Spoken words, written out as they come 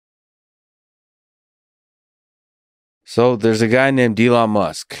So there's a guy named Elon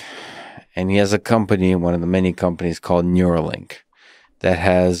Musk, and he has a company, one of the many companies called Neuralink, that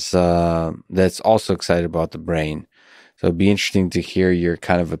has that's also excited about the brain. So it'd be interesting to hear your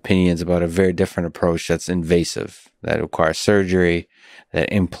kind of opinions about a very different approach that's invasive, that requires surgery,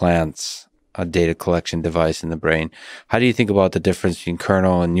 that implants a data collection device in the brain. How do you think about the difference between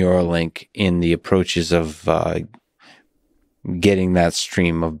Kernel and Neuralink in the approaches of getting that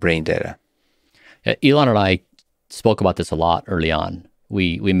stream of brain data? Elon and I spoke about this a lot early on.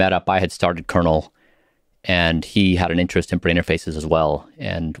 We met up. I had started Kernel, and he had an interest in brain interfaces as well.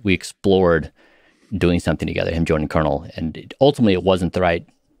 And we explored doing something together, him joining Kernel. And ultimately, it wasn't the right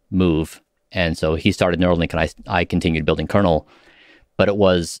move. And so he started Neuralink, and I continued building Kernel. But it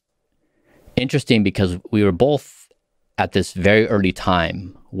was interesting because we were both at this very early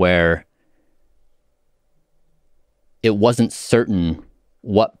time where it wasn't certain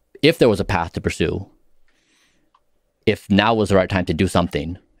if there was a path to pursue, if now was the right time to do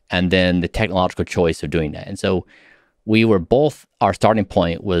something, and then the technological choice of doing that. And so we were both, our starting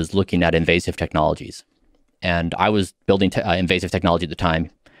point was looking at invasive technologies. And I was building invasive technology at the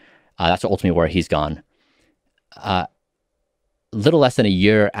time. That's ultimately where he's gone. A little less than a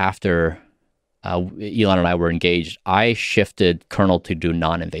year after Elon and I were engaged, I shifted Kernel to do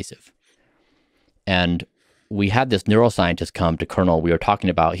non-invasive. And we had this neuroscientist come to Kernel. We were talking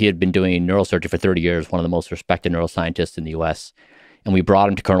about, he had been doing neurosurgery for 30 years, one of the most respected neuroscientists in the US. And we brought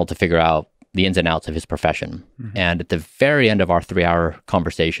him to Kernel to figure out the ins and outs of his profession. Mm-hmm. And at the very end of our 3-hour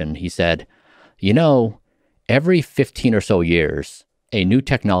conversation, he said, every 15 or so years, a new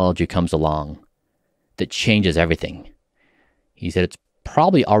technology comes along that changes everything. He said, it's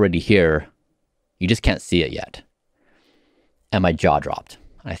probably already here. You just can't see it yet. And my jaw dropped.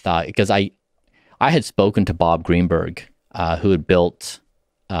 I thought, because I had spoken to Bob Greenberg, who had built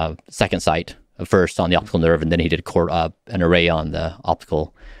Second Sight first on the optical nerve, and then he did an array on the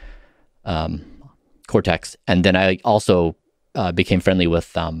optical cortex. And then I also became friendly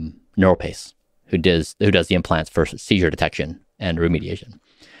with NeuroPace, who does the implants for seizure detection and remediation.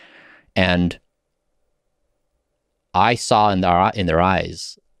 And I saw in their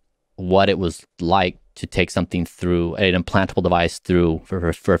eyes what it was like to take something through an implantable device through for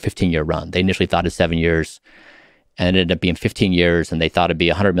a 15-year run. They initially thought it 7 years, and it ended up being 15 years, and they thought it'd be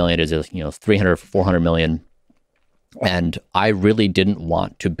 100 million. It was 300, 400 million. And I really didn't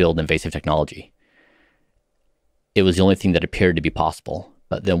want to build invasive technology. It was the only thing that appeared to be possible.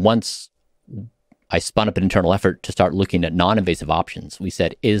 But then once I spun up an internal effort to start looking at non-invasive options, we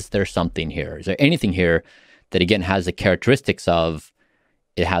said, is there something here? Is there anything here that, again, has the characteristics of,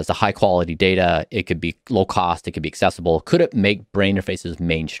 it has the high quality data, it could be low cost, it could be accessible. Could it make brain interfaces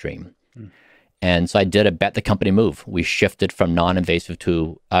mainstream? And so I did a bet the company move. We shifted from non-invasive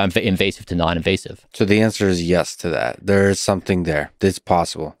to invasive to non-invasive. So the answer is yes to that. There's something there. It's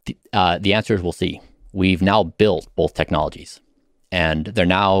possible. The answer is we'll see. We've now built both technologies, and they're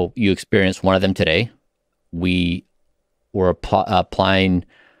now, you experience one of them today. We were applying.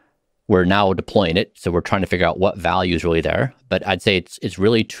 We're now deploying it, so we're trying to figure out what value is really there. But I'd say it's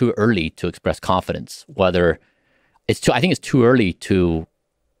really too early to express confidence. I think it's too early to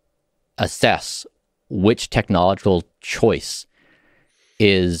assess which technological choice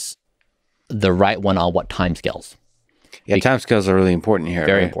is the right one on what timescales. Yeah, timescales are really important here.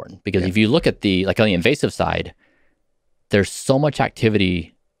 Very right? important, because if you look at on the invasive side, there's so much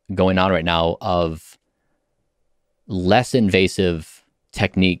activity going on right now of less invasive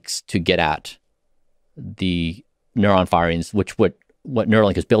techniques to get at the neuron firings, which what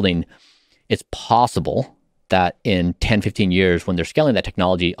Neuralink is building. It's possible that in 10, 15 years, when they're scaling that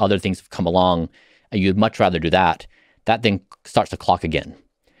technology, other things have come along, and you'd much rather do that. That then starts the clock again.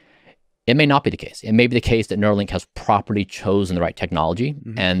 It may not be the case. It may be the case that Neuralink has properly chosen the right technology,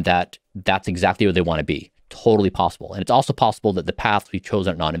 and that's exactly where they want to be. Totally possible. And it's also possible that the paths we've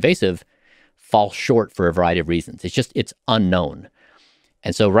chosen are non-invasive fall short for a variety of reasons. It's unknown.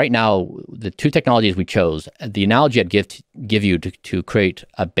 And so right now, the two technologies we chose, the analogy I'd give you to create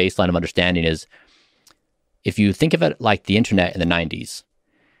a baseline of understanding is, if you think of it like the internet in the 90s,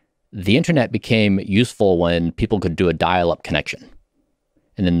 the internet became useful when people could do a dial-up connection.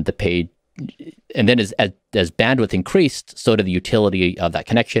 And then as bandwidth increased, so did the utility of that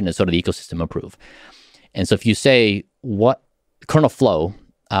connection, and so did the ecosystem improve. And so if you say what kernel flow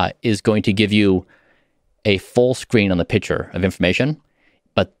is going to give you a full screen on the picture of information,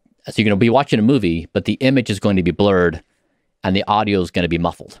 so you're going to be watching a movie, but the image is going to be blurred and the audio is going to be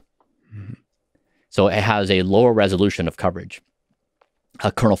muffled. Mm-hmm. So it has a lower resolution of coverage.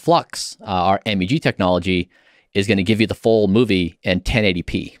 Kernel Flux, our MEG technology, is going to give you the full movie in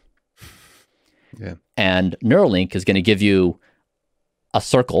 1080p. Yeah. And Neuralink is going to give you a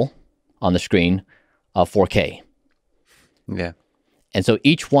circle on the screen of 4K. Yeah. And so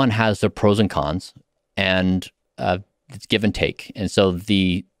each one has their pros and cons, and it's give and take. And so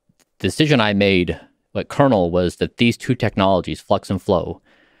the decision I made at Kernel was that these two technologies, Flux and Flow,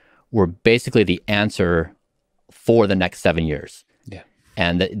 were basically the answer for the next 7 years. Yeah.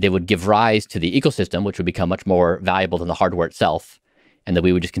 And that they would give rise to the ecosystem, which would become much more valuable than the hardware itself, and that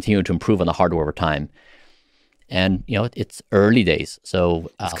we would just continue to improve on the hardware over time. And, you know, it's early days. So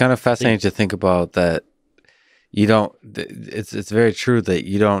it's kind of fascinating to think about that. You don't, it's very true that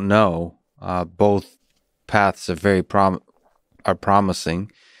you don't know. Both paths are very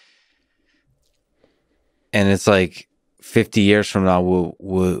promising. And it's like 50 years from now,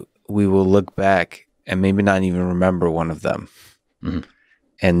 we will look back and maybe not even remember one of them. Mm-hmm.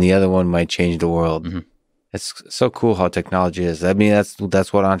 And the other one might change the world. Mm-hmm. It's so cool how technology is. I mean,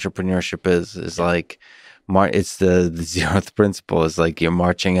 that's what entrepreneurship is like. It's the zeroth principle. Is like you're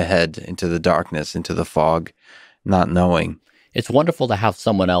marching ahead into the darkness, into the fog, not knowing. It's wonderful to have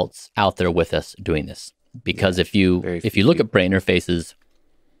someone else out there with us doing this, because if you look at brain interfaces,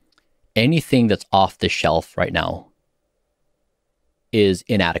 anything that's off the shelf right now is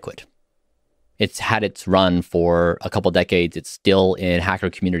inadequate. It's had its run for a couple decades. It's still in hacker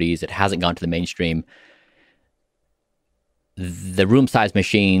communities. It hasn't gone to the mainstream. The room-sized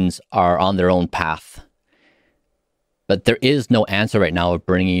machines are on their own path. But there is no answer right now of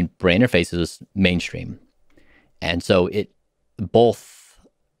bringing brain interfaces mainstream. And so both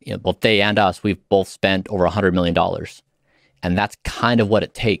they and us, we've both spent over $100 million. And that's kind of what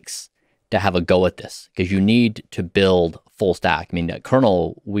it takes to have a go at this, because you need to build full stack. I mean, at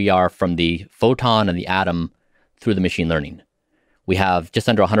Kernel, we are from the photon and the atom through the machine learning. We have just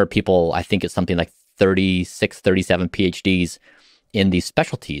under 100 people. I think it's something like 36, 37 PhDs in these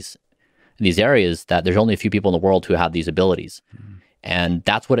specialties, in these areas that there's only a few people in the world who have these abilities. Mm-hmm. And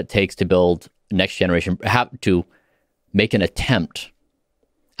that's what it takes to build next generation, to make an attempt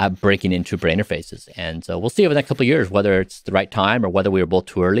at breaking into brain interfaces. And so we'll see over the next couple of years whether it's the right time or whether we were both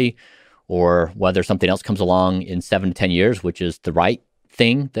too early, or whether something else comes along in 7 to 10 years, which is the right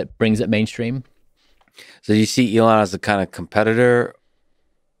thing that brings it mainstream. So do you see Elon as a kind of competitor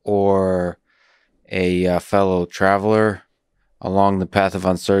or a fellow traveler along the path of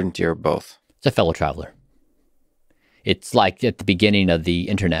uncertainty, or both? It's a fellow traveler. It's like at the beginning of the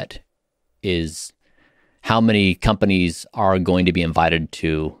internet, is how many companies are going to be invited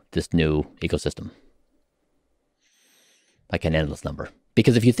to this new ecosystem? Like an endless number.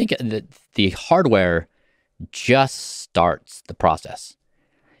 Because if you think that the hardware just starts the process.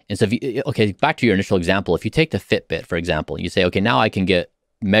 And so back to your initial example, if you take the Fitbit, for example, you say, okay, now I can get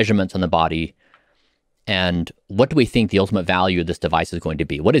measurements on the body. And what do we think the ultimate value of this device is going to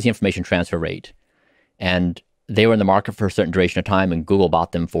be? What is the information transfer rate? And they were in the market for a certain duration of time, and Google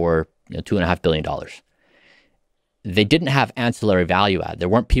bought them for $2.5 billion. They didn't have ancillary value add. There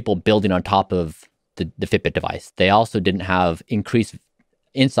weren't people building on top of the Fitbit device. They also didn't have increased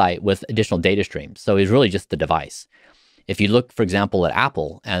insight with additional data streams. So it was really just the device. If you look, for example, at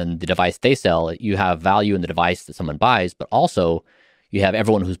Apple and the device they sell, you have value in the device that someone buys, but also you have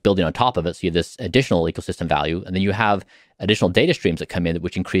everyone who's building on top of it. So you have this additional ecosystem value, and then you have additional data streams that come in,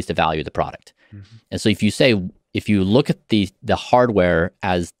 which increase the value of the product. Mm-hmm. And so if you look at the hardware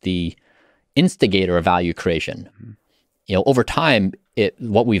as the instigator of value creation, mm-hmm. Over time,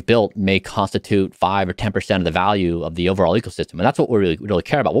 what we've built may constitute 5 or 10% of the value of the overall ecosystem. And that's what we really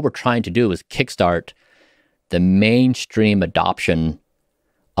care about. What we're trying to do is kickstart the mainstream adoption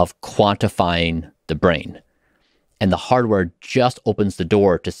of quantifying the brain. And the hardware just opens the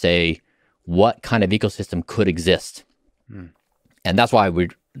door to say what kind of ecosystem could exist. Mm. And that's why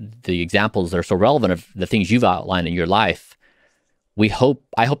the examples that are so relevant of the things you've outlined in your life, I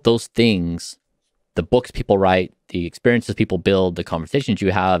hope those things, the books people write, the experiences people build, the conversations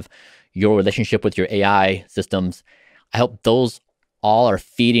you have, your relationship with your AI systems, I hope those all are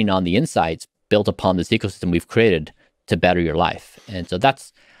feeding on the insights built upon this ecosystem we've created to better your life. And so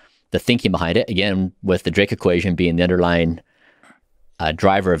that's the thinking behind it, again, with the Drake equation being the underlying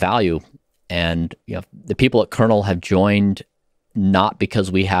driver of value. And the people at Kernel have joined not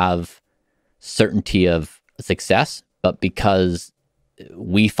because we have certainty of success, but because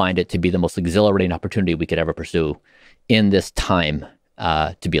we find it to be the most exhilarating opportunity we could ever pursue in this time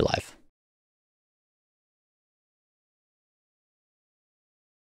to be alive.